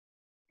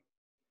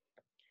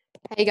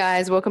Hey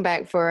guys, welcome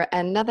back for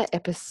another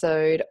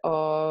episode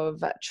of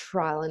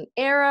Trial and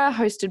Error,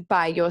 hosted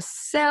by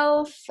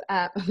yourself.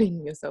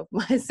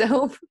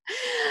 Myself.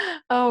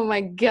 Oh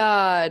my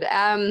God.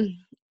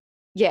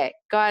 Yeah,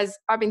 guys,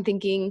 I've been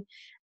thinking.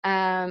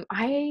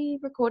 I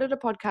recorded a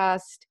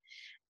podcast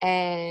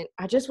and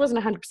I just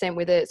wasn't 100%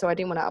 with it, so I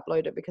didn't want to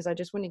upload it because I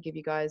just want to give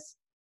you guys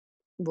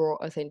raw,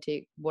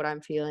 authentic what I'm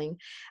feeling.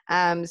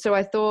 So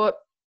I thought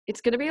it's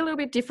going to be a little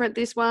bit different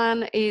this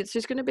one. It's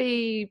just going to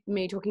be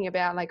me talking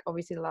about, like,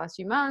 obviously the last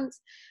few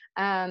months.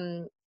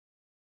 um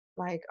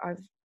like, I've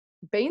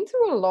been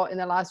through a lot in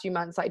the last few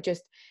months, like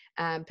just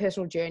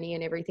personal journey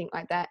and everything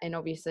like that. And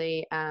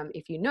obviously,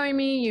 if you know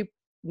me, you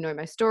know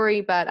my story.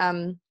 But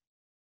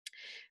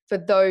for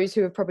those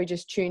who have probably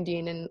just tuned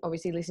in and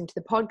obviously listened to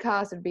the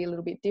podcast, it'd be a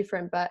little bit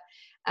different. But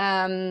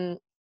um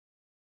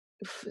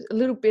a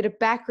little bit of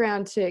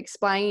background to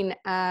explain.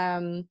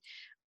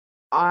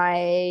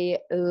 I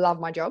love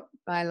my job.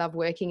 I love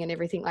working and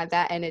everything like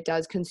that, and it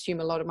does consume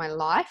a lot of my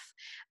life.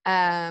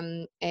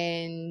 And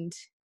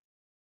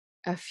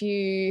a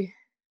few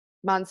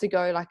months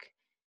ago, like,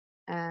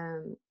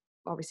 um,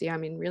 obviously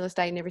I'm in real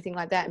estate and everything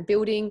like that, and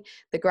building.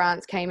 The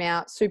grants came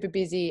out, super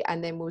busy,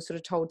 and then we were sort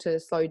of told to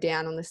slow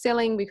down on the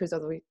selling because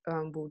otherwise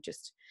we'll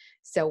just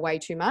sell way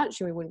too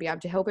much and we wouldn't be able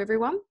to help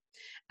everyone.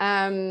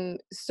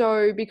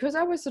 So because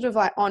I was sort of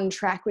like on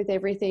track with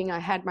everything, I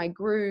had my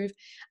groove,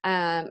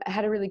 I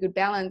had a really good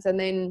balance, and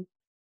then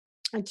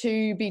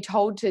to be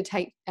told to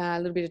take a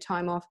little bit of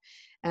time off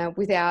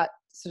without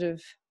sort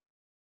of,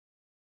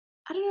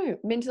 I don't know,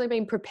 mentally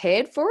being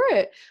prepared for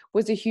it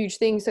was a huge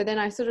thing. So then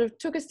I sort of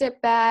took a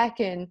step back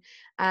and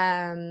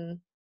um,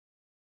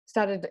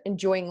 started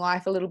enjoying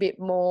life a little bit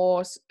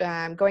more,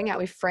 going out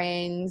with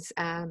friends,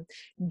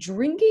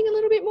 drinking a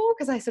little bit more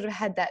because I sort of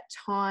had that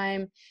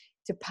time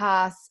to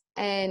pass.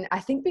 And I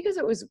think because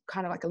it was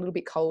kind of like a little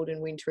bit cold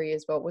and wintry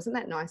as well, it wasn't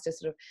that nice to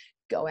sort of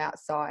go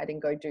outside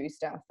and go do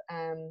stuff.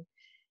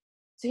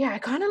 So yeah, I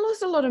kind of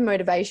lost a lot of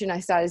motivation. I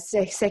started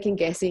second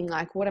guessing,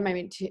 like, what am I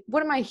meant to,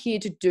 what am I here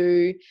to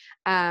do?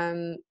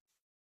 Um,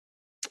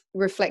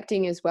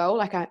 Reflecting as well.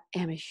 Like, I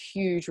am a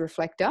huge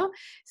reflector.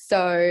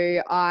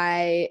 So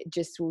I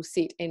just will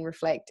sit and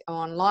reflect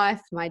on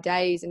life, my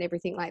days and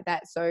everything like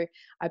that. So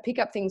I pick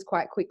up things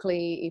quite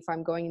quickly if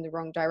I'm going in the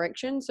wrong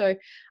direction. So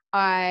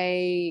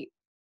I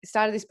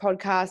started this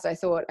podcast. I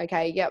thought,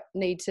 okay, yep,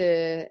 need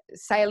to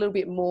say a little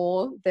bit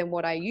more than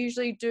what I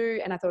usually do.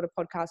 And I thought a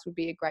podcast would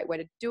be a great way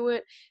to do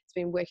it. It's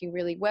been working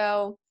really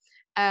well.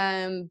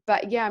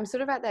 But yeah, I'm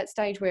sort of at that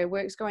stage where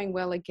work's going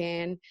well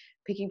again,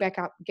 picking back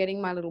up,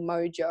 getting my little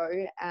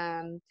mojo.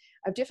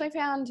 I've definitely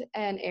found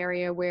an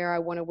area where I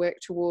want to work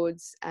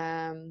towards.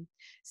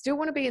 Still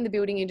want to be in the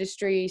building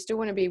industry, still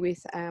want to be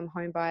with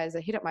home buyers.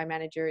 I hit up my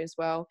manager as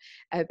well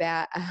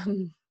about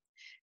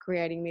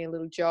creating me a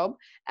little job.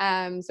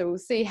 So we'll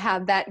see how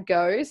that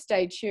goes.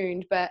 Stay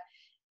tuned. But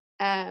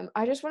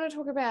I just want to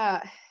talk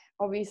about,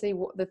 obviously,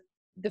 what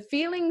the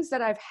feelings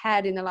that I've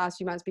had in the last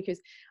few months,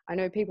 because I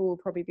know people will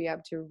probably be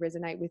able to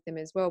resonate with them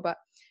as well. But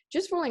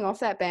just falling off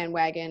that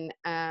bandwagon,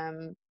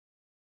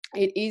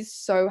 it is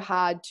so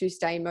hard to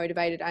stay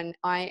motivated. And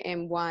I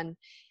am one,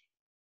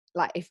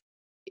 like,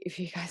 if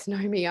you guys know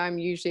me, I'm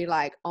usually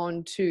like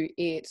on to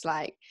it.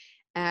 Like,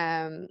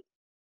 um,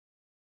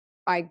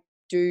 I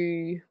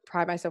do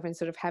pride myself in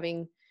sort of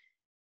having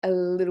a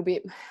little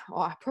bit,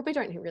 I probably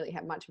don't really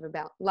have much of a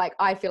balance. Like,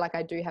 I feel like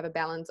I do have a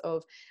balance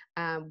of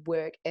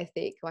work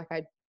ethic. Like,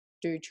 I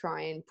do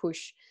try and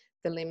push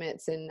the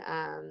limits and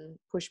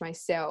push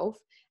myself.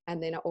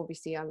 And then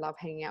obviously I love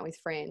hanging out with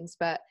friends.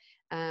 But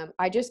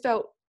I just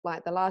felt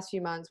like the last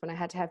few months when I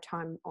had to have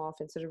time off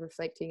and sort of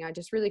reflecting, I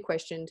just really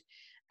questioned,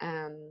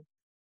 I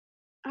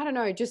don't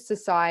know, just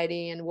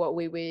society and what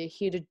we were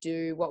here to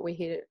do, what we're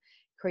here to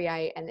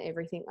create and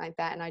everything like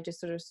that. And I just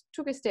sort of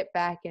took a step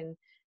back and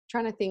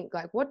trying to think,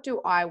 like, what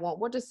do I want?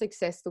 What does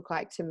success look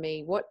like to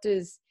me? What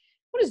does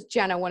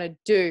Jana want to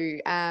do?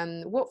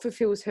 What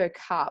fulfills her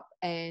cup?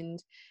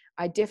 And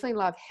I definitely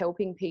love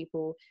helping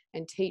people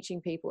and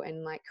teaching people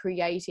and like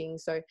creating.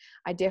 So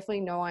I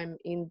definitely know I'm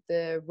in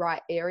the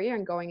right area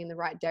and going in the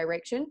right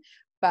direction.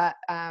 But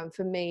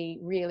for me,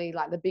 really,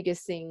 like, the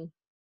biggest thing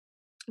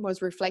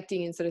was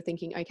reflecting and sort of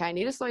thinking, okay, I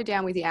need to slow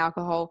down with the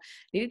alcohol,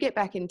 I need to get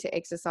back into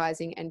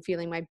exercising and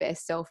feeling my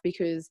best self,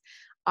 because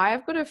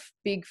I've got a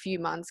big few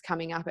months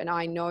coming up and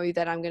I know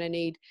that I'm going to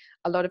need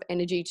a lot of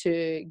energy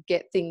to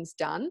get things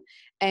done.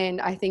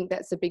 And I think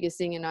that's the biggest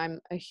thing. And I'm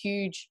a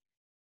huge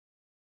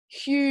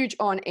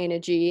on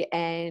energy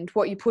and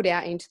what you put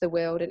out into the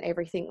world and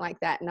everything like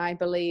that. And I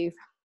believe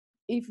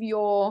if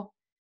you're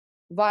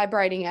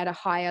vibrating at a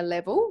higher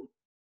level,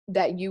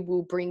 that you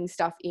will bring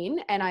stuff in.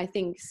 And I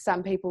think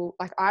some people,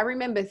 like, I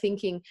remember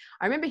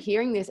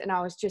hearing this and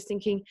I was just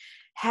thinking,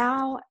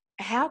 how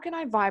can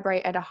I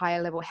vibrate at a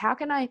higher level? How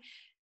can I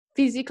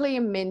physically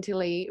and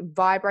mentally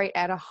vibrate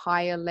at a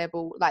higher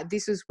level? Like,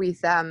 this was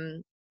with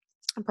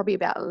probably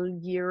about a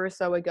year or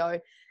so ago,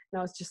 and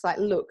I was just like,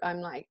 look,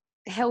 I'm like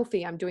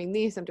healthy, I'm doing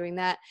this, I'm doing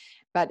that.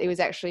 But it was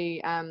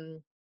actually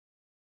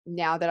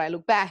now that I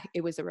look back,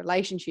 it was a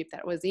relationship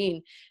that I was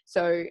in.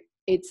 So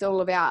it's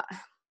all about,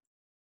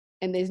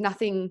 and there's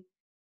nothing,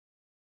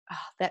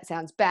 that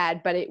sounds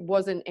bad, but it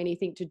wasn't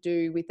anything to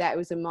do with that. It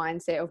was a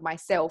mindset of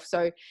myself.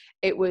 So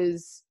it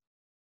was,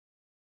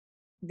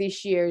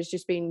 this year has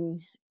just been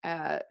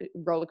a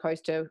roller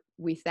coaster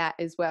with that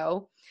as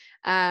well.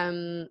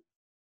 But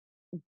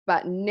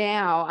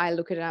now I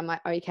look at it, I'm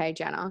like, okay,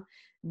 Jana,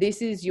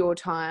 this is your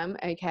time.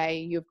 Okay,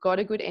 you've got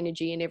a good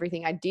energy and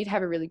everything. I did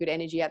have a really good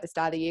energy at the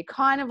start of the year,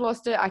 kind of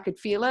lost it. I could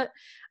feel it,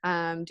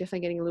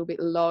 definitely getting a little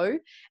bit low.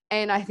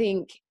 And I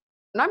think,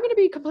 and I'm going to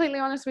be completely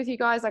honest with you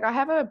guys, like I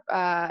have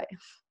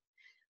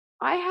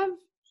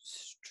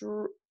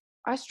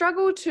I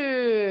struggle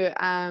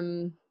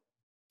to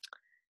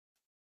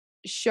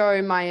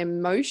show my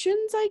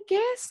emotions, I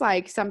guess.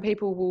 Like some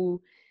people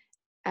will,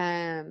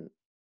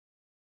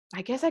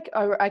 I guess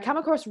I come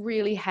across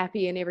really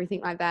happy and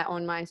everything like that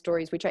on my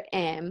stories, which I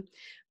am,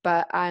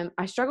 but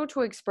I struggle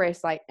to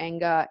express like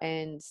anger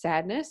and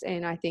sadness.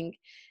 And I think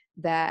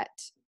that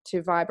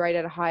to vibrate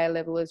at a higher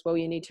level as well,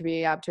 you need to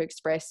be able to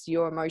express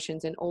your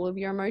emotions and all of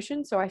your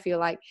emotions. So I feel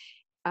like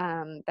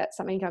that's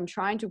something I'm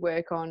trying to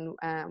work on.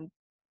 And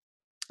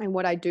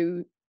what I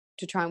do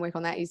to try and work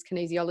on that is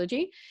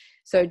kinesiology.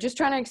 So just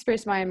trying to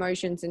express my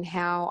emotions and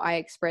how I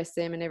express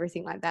them and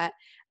everything like that.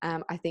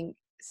 I think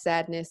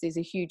sadness is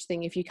a huge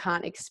thing. If you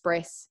can't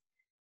express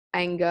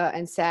anger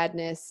and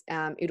sadness,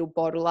 it'll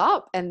bottle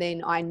up. And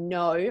then I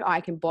know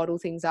I can bottle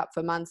things up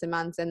for months and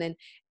months, and then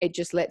it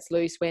just lets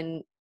loose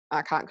when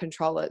I can't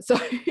control it. So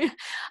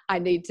I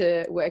need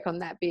to work on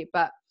that bit.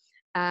 But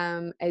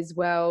as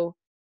well,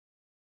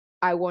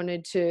 I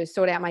wanted to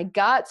sort out my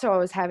gut. So I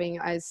was having,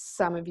 as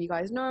some of you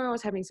guys know, I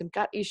was having some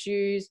gut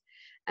issues.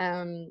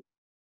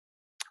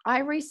 I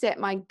reset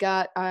my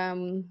gut. I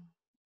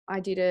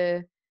did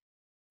a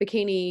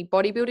bikini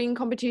bodybuilding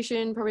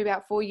competition probably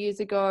about 4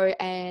 years ago,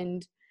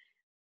 and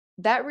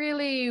that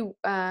really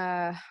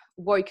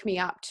woke me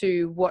up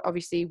to what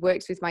obviously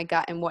works with my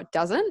gut and what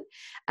doesn't.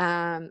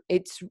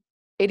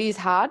 It is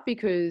hard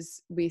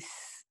because with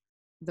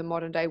the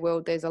modern day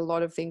world, there's a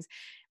lot of things.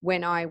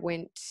 When I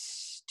went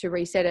to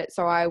reset it,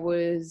 so I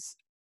was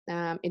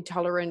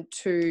intolerant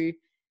to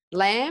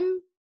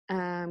lamb,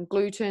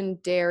 gluten,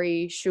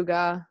 dairy,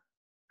 sugar.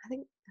 I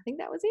think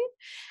that was it.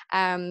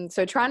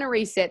 So trying to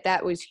reset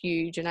that was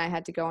huge, and I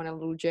had to go on a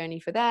little journey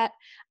for that.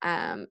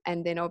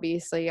 And then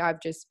obviously I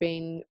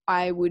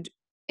would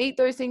eat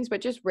those things,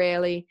 but just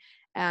rarely.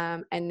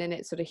 And then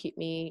it sort of hit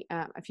me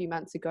a few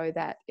months ago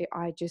that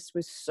I just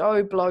was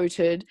so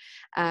bloated.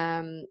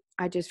 I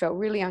just felt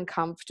really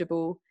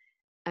uncomfortable.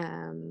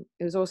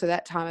 It was also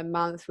that time of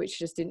month, which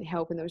just didn't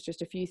help. And there was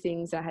just a few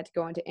things. I had to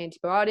go onto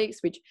antibiotics,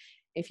 which,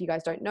 if you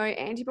guys don't know,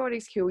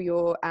 antibiotics kill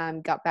your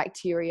gut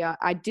bacteria.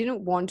 I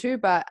didn't want to,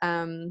 but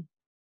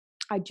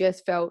I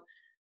just felt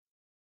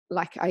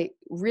like I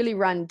really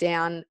run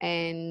down,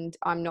 and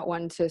I'm not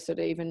one to sort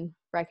of even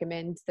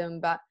recommend them,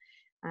 but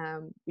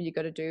you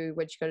got to do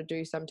what you got to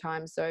do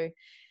sometimes. So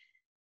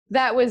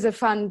that was a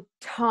fun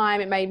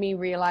time. It made me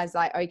realize,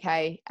 like,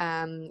 okay,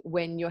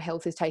 when your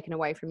health is taken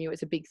away from you,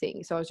 it's a big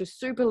thing. So I was just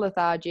super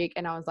lethargic,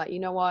 and I was like, you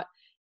know what,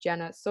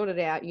 Janet, sort it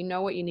out. You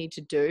know what you need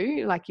to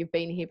do. Like, you've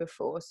been here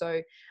before.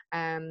 So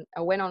I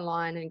went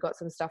online and got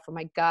some stuff for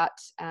my gut.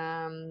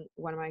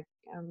 One of my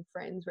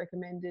friends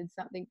recommended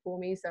something for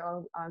me,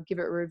 so I'll give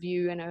it a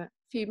review in a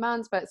few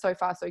months, but so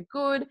far so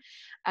good.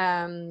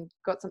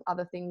 Got some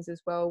other things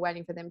as well,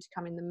 waiting for them to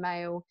come in the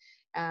mail.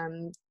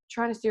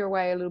 Trying to steer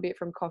away a little bit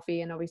from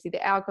coffee and obviously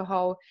the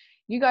alcohol.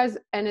 You guys,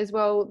 and as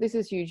well, this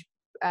is huge.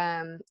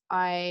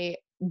 I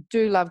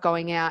do love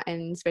going out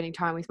and spending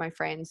time with my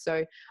friends,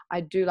 so I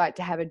do like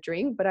to have a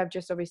drink, but I've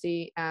just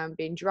obviously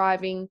been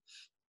driving.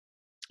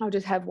 I'll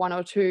just have one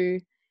or two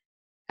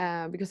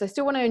because I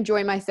still want to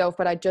enjoy myself,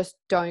 but I just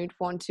don't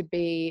want to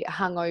be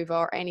hungover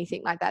or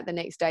anything like that the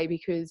next day,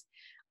 because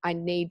I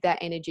need that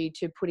energy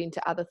to put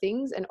into other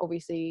things. And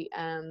obviously,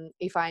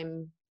 if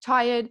I'm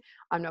tired,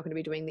 I'm not going to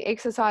be doing the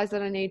exercise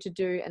that I need to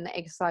do. And the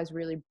exercise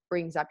really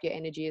brings up your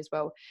energy as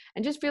well.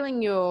 And just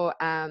filling your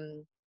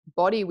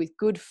body with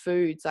good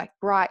foods, like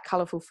bright,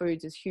 colorful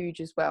foods, is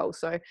huge as well.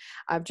 So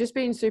I've just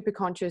been super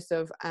conscious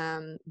of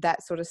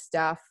that sort of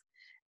stuff.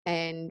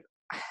 And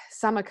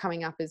summer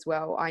coming up as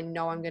well, I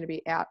know I'm going to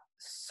be out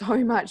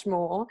so much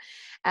more.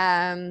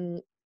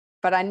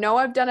 But I know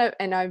I've done it,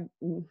 and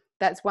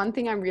that's one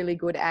thing I'm really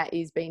good at,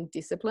 is being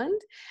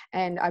disciplined.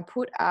 And I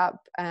put up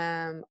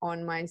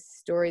on my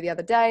story the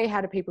other day,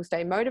 how do people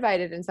stay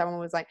motivated? And someone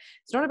was like,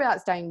 it's not about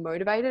staying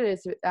motivated,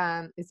 it's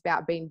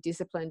about being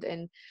disciplined.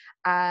 And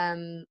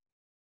I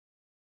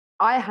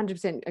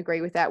 100%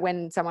 agree with that.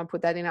 When someone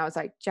put that in, I was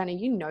like, Jenny,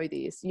 you know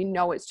this,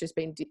 it's just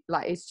been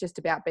it's just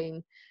about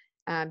being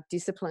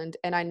disciplined.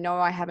 And I know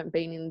I haven't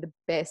been in the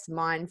best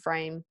mind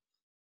frame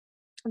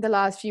the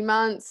last few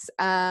months,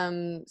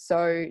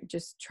 so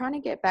just trying to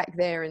get back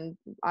there. And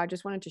I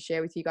just wanted to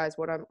share with you guys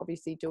what I'm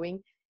obviously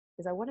doing,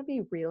 because I want to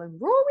be real and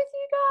raw with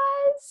you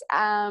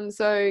guys.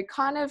 So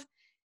kind of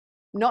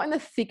not in the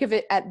thick of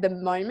it at the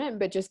moment,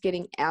 but just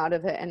getting out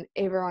of it. And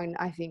everyone,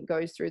 I think,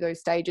 goes through those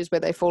stages where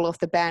they fall off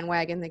the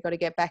bandwagon. They've got to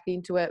get back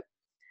into it.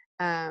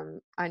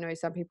 I know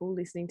some people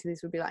listening to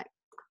this would be like,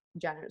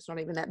 Janet, it's not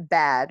even that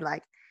bad.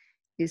 Like,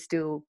 you're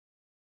still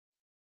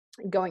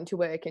going to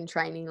work and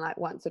training like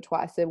once or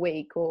twice a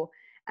week, or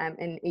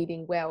and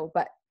eating well.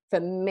 But for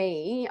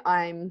me,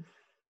 I'm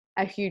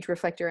a huge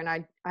reflector, and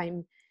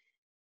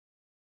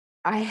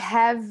I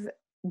have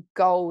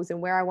goals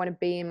and where I want to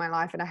be in my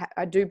life, and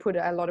I do put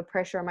a lot of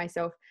pressure on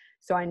myself,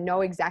 so I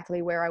know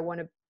exactly where I want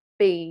to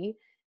be.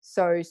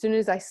 So as soon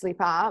as I slip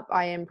up,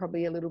 I am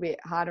probably a little bit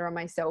harder on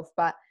myself,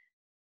 but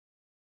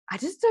I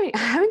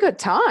haven't got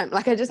time.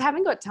 Like, I just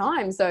haven't got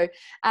time. So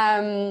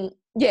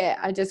yeah,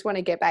 I just want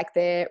to get back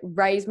there,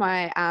 raise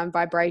my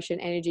vibration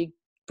energy,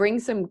 bring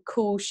some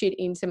cool shit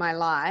into my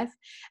life.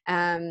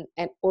 And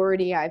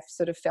already I've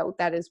sort of felt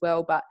that as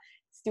well, but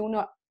still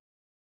not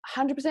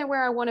 100%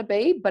 where I want to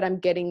be, but I'm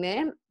getting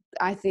there.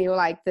 I feel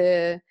like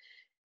the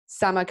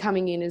summer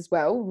coming in as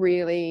well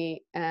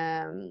really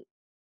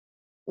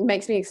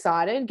makes me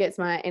excited, gets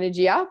my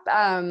energy up.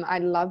 I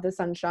love the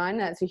sunshine.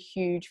 That's a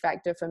huge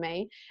factor for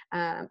me.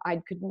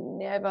 I could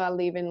never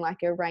live in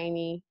like a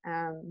rainy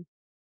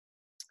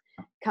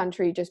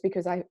country, just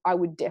because I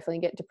would definitely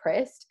get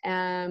depressed.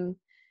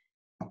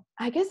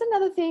 I guess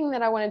another thing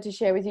that I wanted to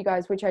share with you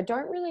guys, which I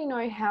don't really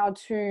know how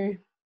to,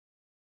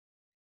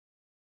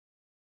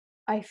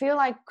 I feel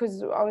like,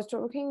 because I was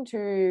talking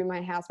to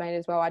my housemate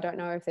as well, I don't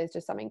know if there's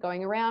just something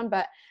going around,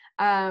 but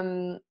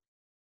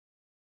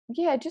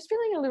yeah, just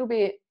feeling a little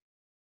bit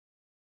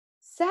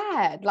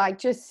sad, like,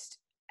 just,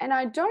 and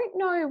I don't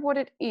know what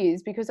it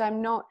is, because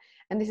I'm not,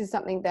 and this is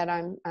something that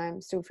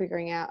I'm still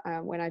figuring out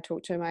when I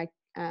talk to my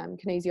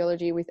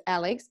kinesiology with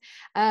Alex,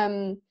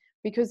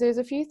 because there's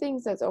a few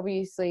things that's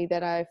obviously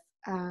that I've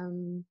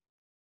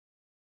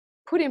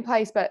put in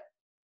place, but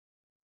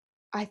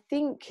I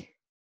think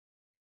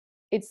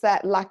it's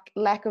that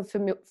lack of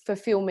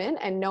fulfillment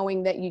and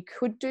knowing that you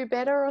could do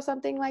better or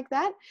something like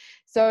that.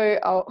 So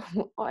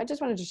I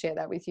just wanted to share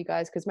that with you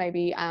guys, because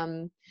maybe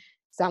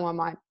someone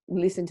might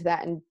listen to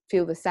that and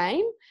feel the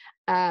same.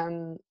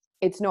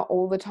 It's not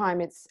all the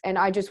time. And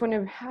I just want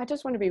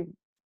to be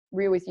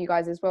real with you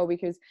guys as well,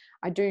 because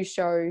I do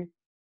show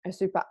a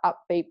super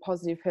upbeat,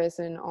 positive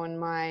person on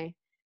my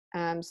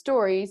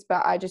stories,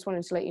 but I just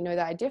wanted to let you know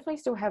that I definitely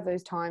still have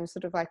those times,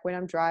 sort of like when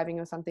I'm driving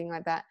or something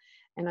like that,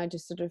 and I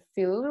just sort of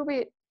feel a little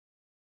bit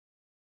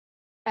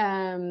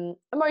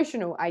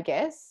emotional, I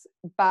guess.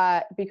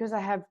 But because I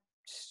have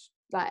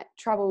like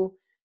trouble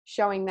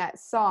showing that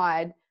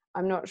side,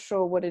 I'm not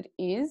sure what it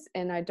is,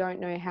 and I don't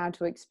know how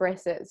to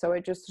express it, so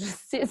it just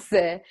sits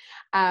there.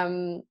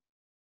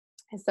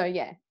 So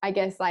yeah, I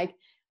guess, like,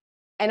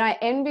 and I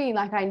envy,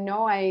 like, I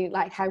know I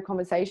like have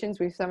conversations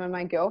with some of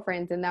my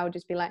girlfriends, and they'll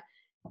just be like,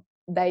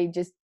 they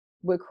just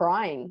were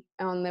crying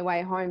on their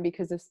way home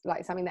because of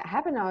like something that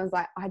happened. I was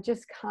like, I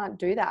just can't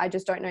do that. I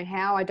just don't know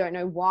how, I don't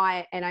know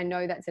why. And I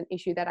know that's an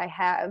issue that I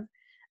have.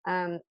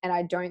 And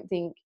I don't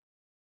think,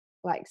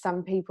 like,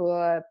 some people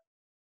are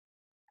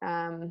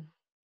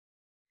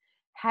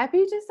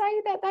happy to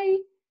say that they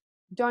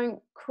don't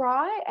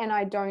cry. And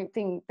I don't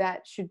think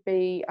that should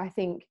be, I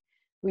think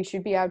we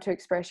should be able to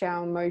express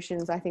our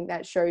emotions. I think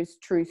that shows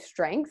true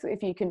strength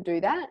if you can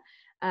do that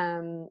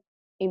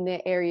in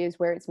the areas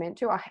where it's meant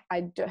to.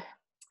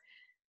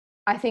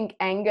 I think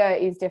anger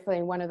is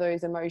definitely one of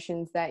those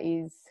emotions that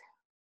is,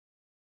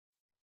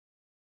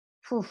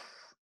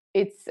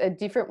 it's a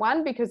different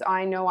one, because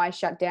I know I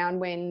shut down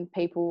when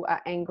people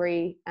are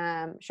angry,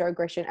 show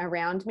aggression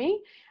around me.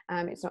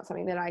 It's not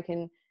something that I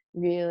can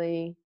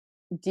really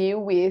deal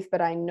with,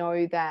 but I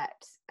know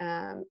that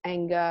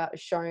anger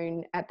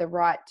shown at the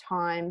right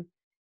time,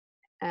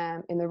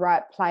 in the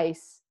right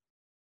place,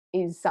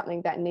 is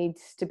something that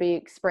needs to be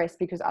expressed,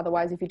 because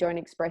otherwise, if you don't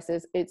express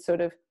it, it's sort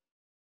of,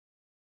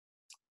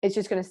 it's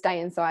just going to stay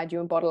inside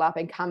you and bottle up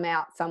and come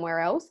out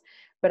somewhere else.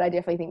 But I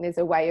definitely think there's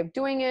a way of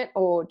doing it,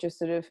 or just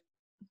sort of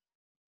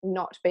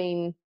not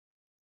being,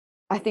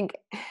 I think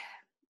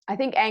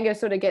anger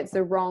sort of gets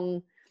the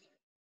wrong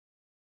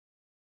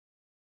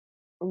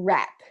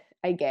rap,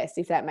 I guess,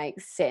 if that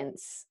makes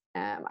sense.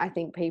 I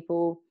think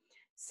people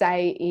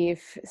say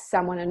if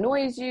someone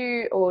annoys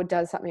you or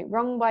does something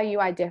wrong by you,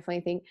 I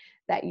definitely think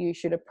that you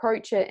should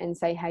approach it and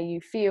say how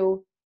you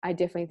feel. I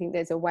definitely think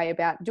there's a way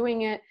about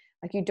doing it.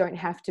 Like, you don't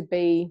have to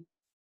be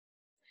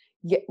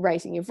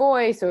raising your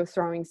voice or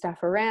throwing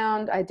stuff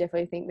around. I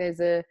definitely think there's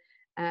a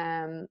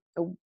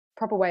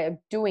proper way of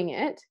doing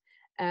it.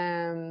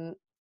 And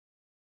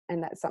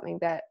that's something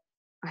that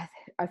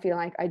I feel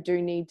like I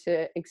do need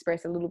to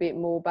express a little bit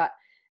more. But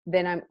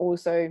then I'm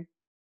also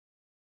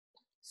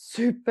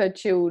super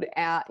chilled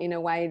out in a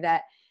way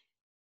that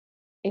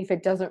if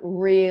it doesn't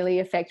really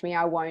affect me,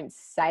 I won't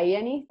say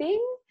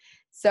anything.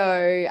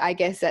 So I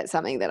guess that's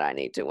something that I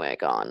need to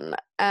work on.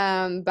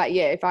 But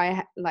yeah, if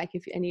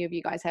any of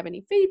you guys have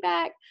any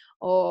feedback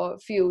or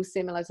feel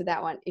similar to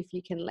that one, if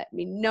you can let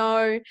me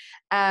know.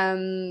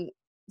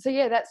 So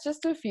yeah, that's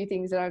just a few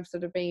things that I've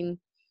sort of been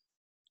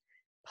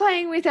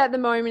playing with at the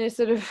moment is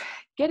sort of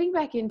getting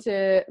back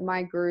into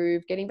my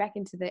groove, getting back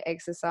into the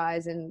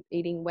exercise and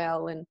eating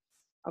well, and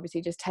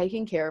obviously just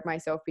taking care of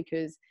myself,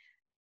 because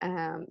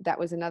that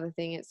was another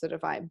thing. It's sort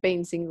of like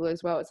being single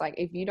as well. It's like,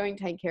 if you don't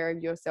take care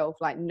of yourself,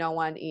 like no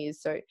one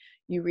is. So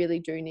you really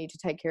do need to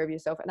take care of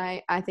yourself.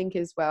 And I think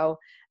as well,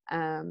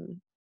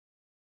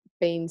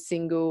 being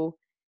single,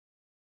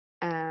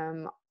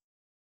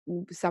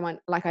 someone,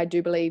 like, I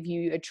do believe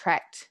you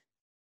attract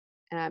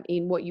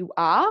in what you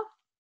are.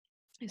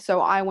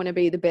 So I want to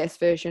be the best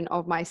version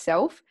of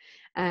myself.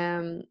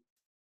 So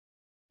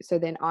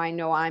then I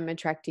know I'm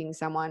attracting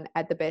someone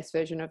at the best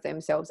version of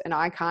themselves, and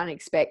I can't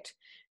expect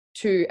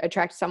to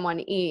attract someone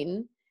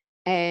in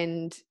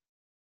and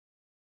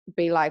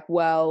be like,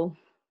 well,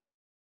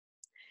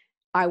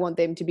 I want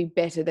them to be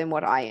better than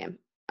what I am.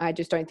 I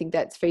just don't think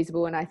that's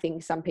feasible. And I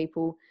think some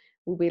people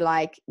will be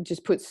like,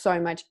 just put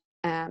so much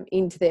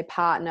into their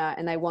partner,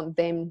 and they want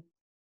them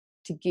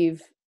to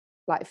give,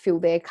 like, fill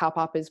their cup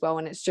up as well.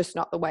 And it's just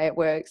not the way it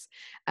works.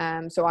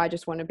 So I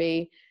just want to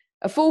be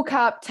a full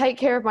cup, take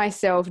care of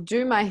myself,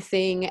 do my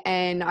thing.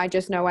 And I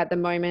just know at the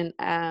moment,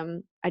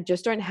 I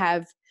just don't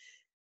have,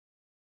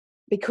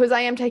 because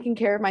I am taking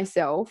care of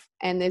myself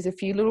and there's a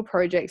few little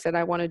projects that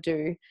I want to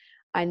do.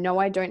 I know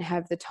I don't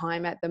have the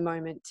time at the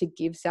moment to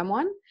give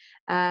someone.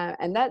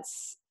 And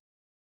that's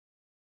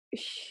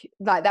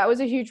like, that was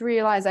a huge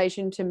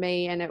realization to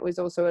me. And it was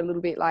also a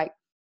little bit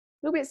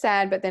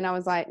sad, but then I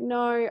was like,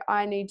 no,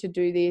 I need to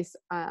do this.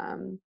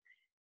 And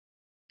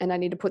I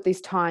need to put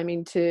this time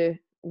into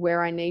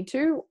where I need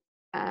to.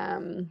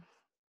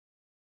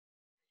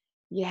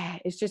 Yeah,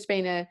 it's just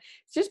been a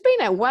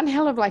one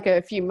hell of like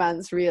a few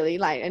months, really.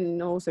 Like,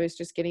 and also it's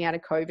just getting out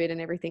of COVID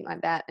and everything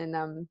like that.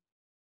 And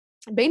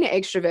being an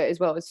extrovert as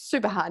well, it's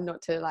super hard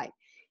not to like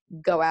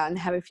go out and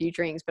have a few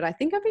drinks. But I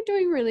think I've been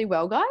doing really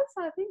well, guys.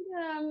 I think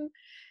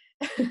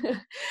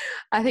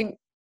I think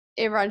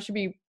everyone should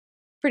be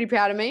pretty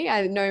proud of me.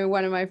 I know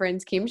one of my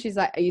friends, Kim, she's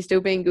like, are you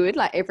still being good?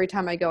 Like, every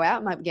time I go out,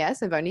 I'm like,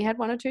 yes, I've only had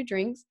 1 or 2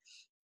 drinks.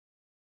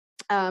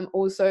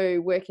 Also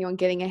working on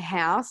getting a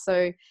house.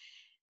 So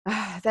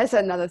that's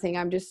another thing.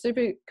 I'm just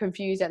super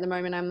confused at the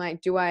moment. I'm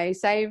like, do I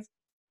save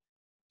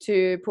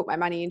to put my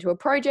money into a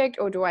project,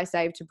 or do I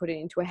save to put it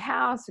into a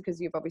house? Because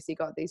you've obviously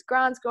got these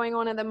grants going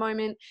on at the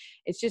moment.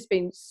 It's just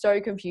been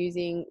so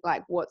confusing,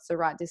 like, what's the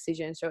right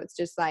decision? So it's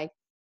just like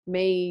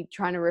me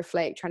trying to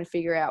reflect, trying to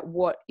figure out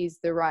what is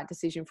the right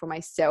decision for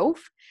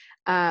myself.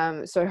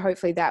 So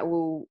hopefully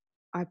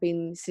I've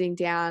been sitting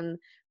down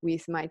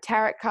with my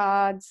tarot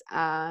cards,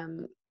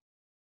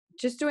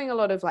 just doing a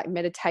lot of like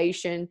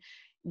meditation,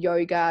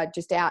 yoga,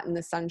 just out in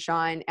the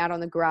sunshine, out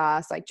on the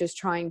grass, like just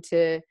trying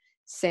to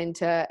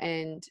center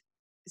and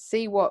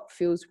see what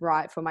feels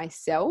right for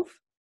myself.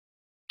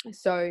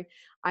 So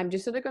I'm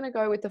just sort of going to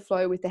go with the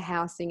flow with the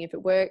housing. If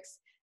it works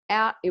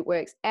out, it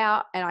works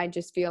out. And I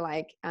just feel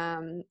like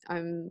I'm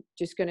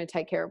just going to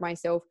take care of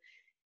myself,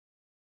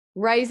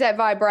 raise that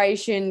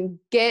vibration,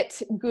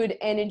 get good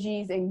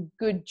energies and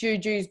good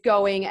jujus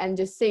going, and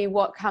just see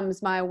what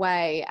comes my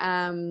way.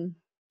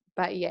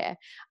 But yeah,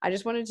 I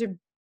just wanted to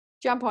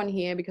jump on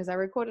here because I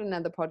recorded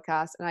another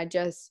podcast and I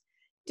just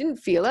didn't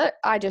feel it.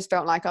 I just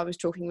felt like I was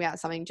talking about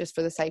something just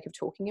for the sake of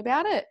talking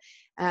about it.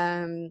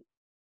 And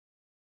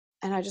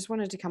I just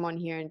wanted to come on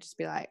here and just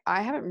be like,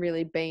 I haven't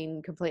really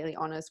been completely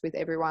honest with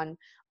everyone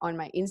on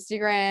my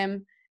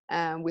Instagram,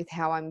 with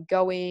how I'm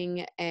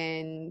going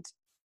and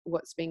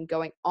what's been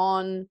going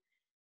on.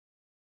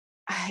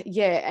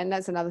 Yeah, and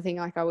that's another thing.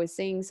 Like, I was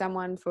seeing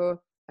someone for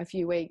a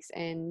few weeks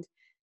and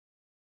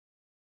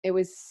it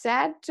was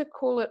sad to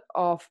call it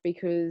off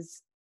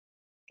because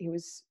he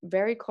was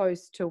very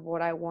close to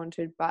what I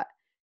wanted, but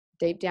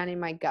deep down in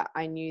my gut,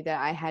 I knew that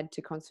I had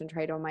to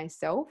concentrate on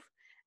myself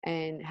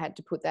and had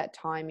to put that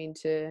time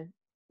into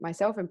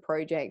myself and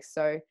projects.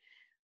 So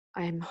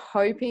I'm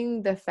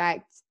hoping the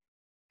fact,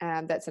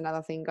 that's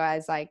another thing,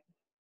 guys, like,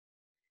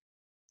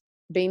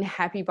 being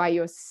happy by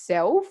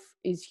yourself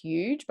is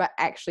huge, but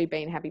actually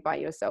being happy by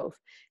yourself.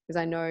 Because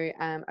I know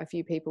a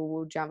few people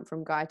will jump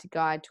from guy to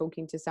guy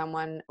talking to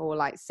someone or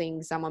like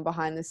seeing someone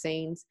behind the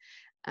scenes.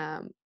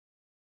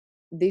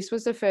 This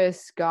was the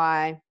first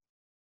guy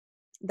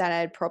that I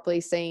had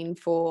properly seen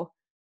for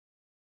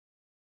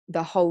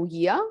the whole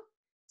year.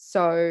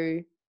 So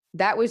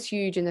that was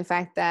huge. And the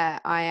fact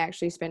that I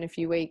actually spent a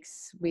few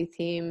weeks with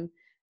him,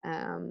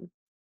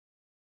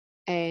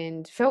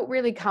 and felt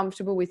really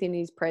comfortable within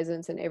his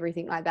presence and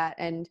everything like that.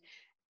 And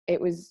it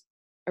was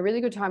a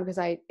really good time because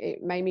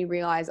it made me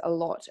realize a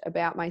lot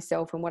about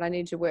myself and what I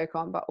need to work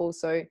on, but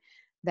also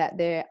that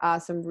there are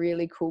some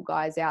really cool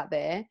guys out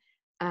there.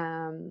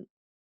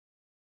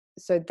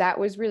 So that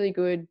was really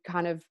good,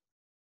 kind of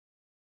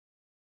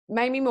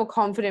made me more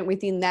confident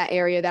within that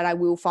area that I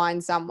will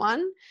find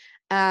someone.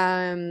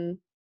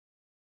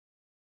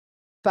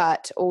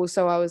 But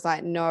also I was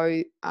like,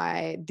 no,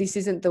 this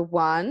isn't the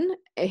one.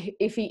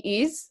 If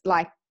he is,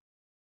 like,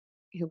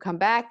 he'll come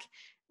back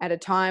at a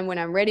time when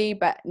I'm ready,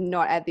 but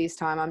not at this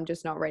time. I'm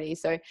just not ready.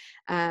 So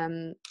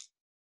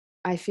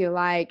I feel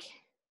like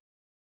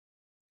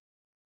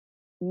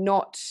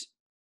not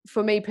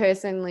for me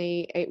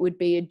personally, it would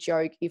be a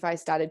joke if I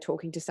started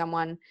talking to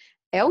someone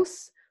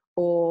else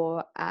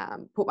or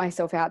put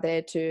myself out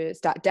there to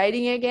start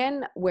dating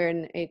again,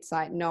 when it's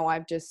like, no,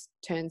 I've just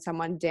turned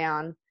someone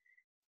down.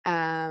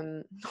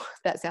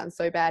 That sounds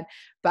so bad,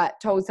 but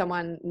told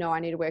someone, no, I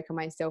need to work on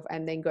myself,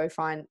 and then go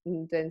find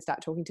and then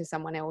start talking to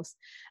someone else.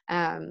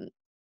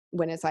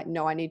 When it's like,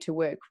 no, I need to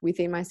work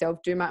within myself,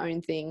 do my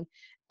own thing.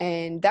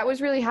 And that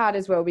was really hard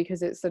as well,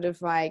 because it's sort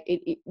of like,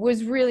 it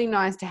was really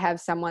nice to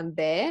have someone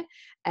there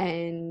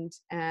and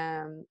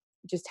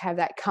just have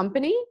that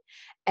company.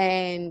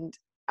 And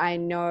I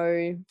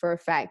know for a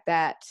fact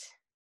that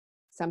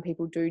some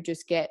people do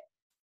just get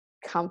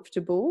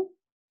comfortable.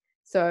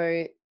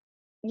 So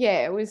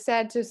yeah, it was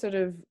sad to sort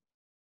of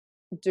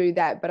do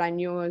that, but I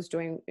knew I was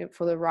doing it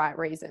for the right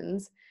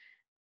reasons.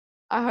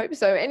 I hope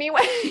so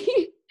anyway.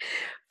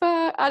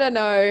 But I don't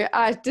know.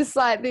 I just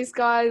like this,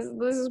 guys.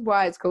 This is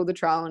why it's called the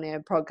Trial and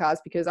Error podcast,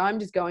 because I'm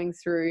just going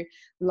through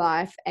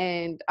life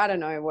and I don't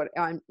know what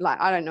I'm like.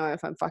 I don't know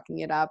if I'm fucking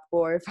it up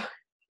or if I'm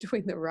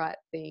doing the right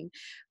thing,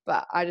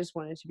 but I just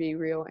wanted to be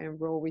real and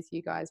raw with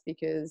you guys,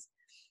 because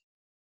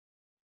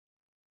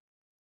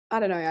I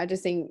don't know. I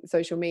just think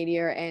social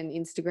media and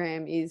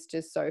Instagram is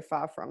just so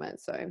far from it.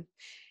 So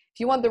if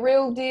you want the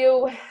real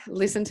deal,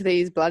 listen to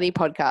these bloody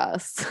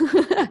podcasts.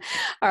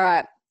 All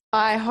right.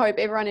 I hope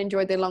everyone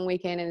enjoyed their long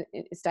weekend and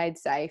stayed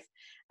safe.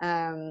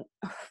 Yeah,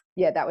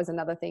 that was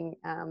another thing.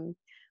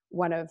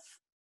 One of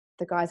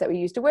the guys that we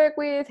used to work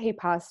with, he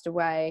passed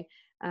away.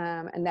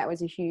 And that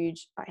was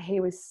he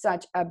was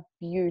such a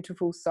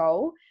beautiful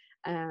soul.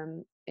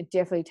 It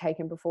definitely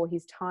taken before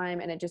his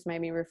time. And it just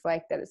made me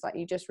reflect that it's like,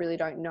 you just really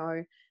don't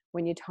know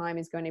when your time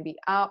is going to be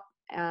up.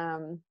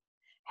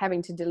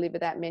 Having to deliver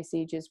that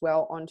message as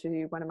well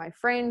onto one of my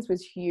friends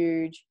was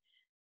huge.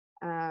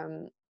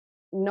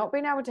 Not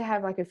being able to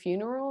have like a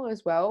funeral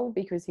as well,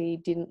 because he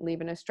didn't live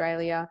in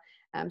Australia,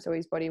 so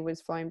his body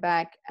was flown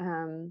back,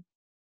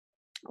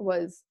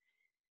 was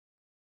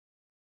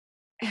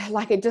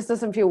like, it just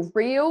doesn't feel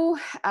real.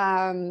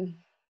 So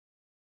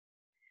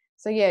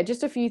yeah,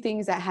 just a few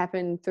things that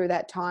happened through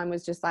that time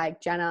was just like,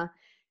 Jana,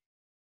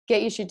 get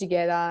your shit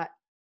together,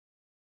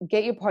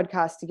 get your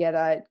podcast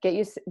together, get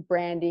your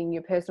branding,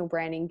 your personal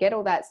branding, get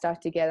all that stuff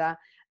together.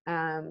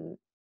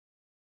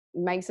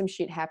 Make some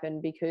shit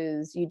happen,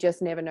 because you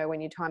just never know when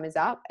your time is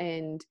up.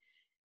 And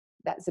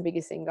that's the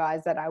biggest thing,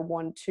 guys, that I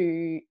want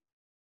to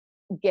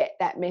get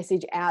that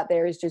message out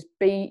there, is just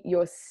be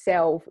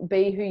yourself,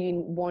 be who you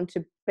want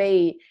to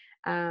be.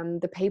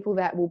 The people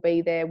that will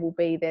be there.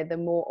 The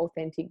more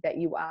authentic that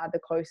you are, the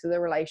closer the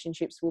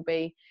relationships will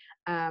be.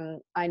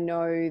 I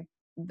know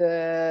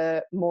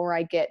the more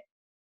I get,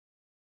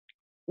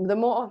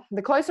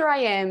 the closer I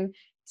am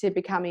to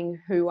becoming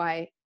who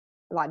I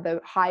like,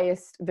 the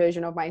highest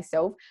version of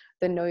myself,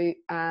 the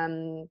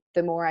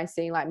more I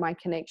see like my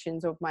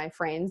connections of my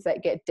friends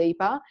that get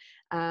deeper.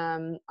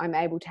 I'm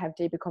able to have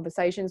deeper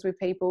conversations with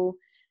people.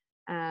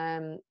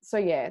 So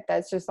yeah,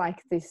 that's just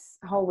like this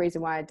whole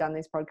reason why I've done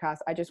this podcast.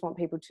 I just want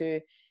people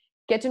to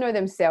get to know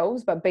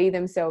themselves, but be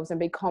themselves and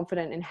be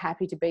confident and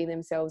happy to be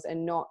themselves,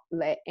 and not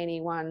let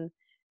anyone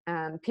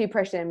peer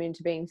pressure them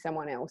into being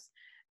someone else.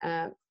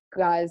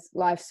 Guys,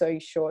 life's so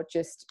short.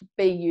 Just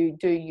be you,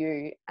 do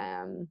you.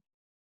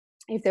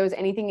 If there was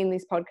anything in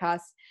this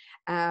podcast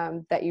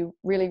that you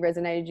really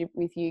resonated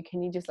with you,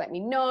 can you just let me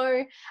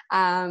know?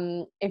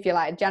 If you're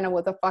like, Jana,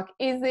 what the fuck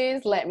is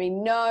this? Let me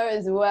know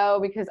as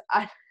well, because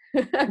I'm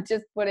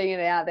just putting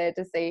it out there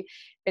to see if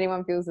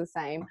anyone feels the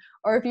same.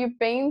 Or if you've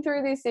been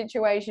through this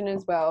situation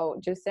as well,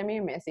 just send me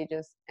a message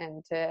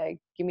and to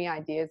give me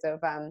ideas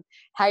of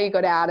how you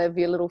got out of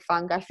your little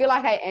funk. I feel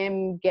like I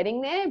am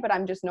getting there, but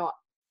I'm just not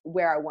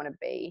where I want to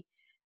be.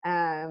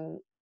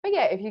 But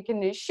yeah, if you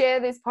can share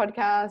this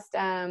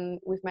podcast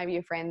with maybe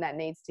a friend that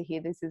needs to hear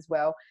this as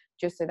well,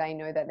 just so they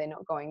know that they're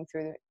not going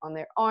through it on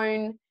their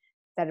own,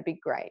 that'd be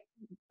great.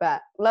 But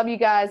love you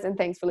guys, and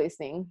thanks for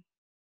listening.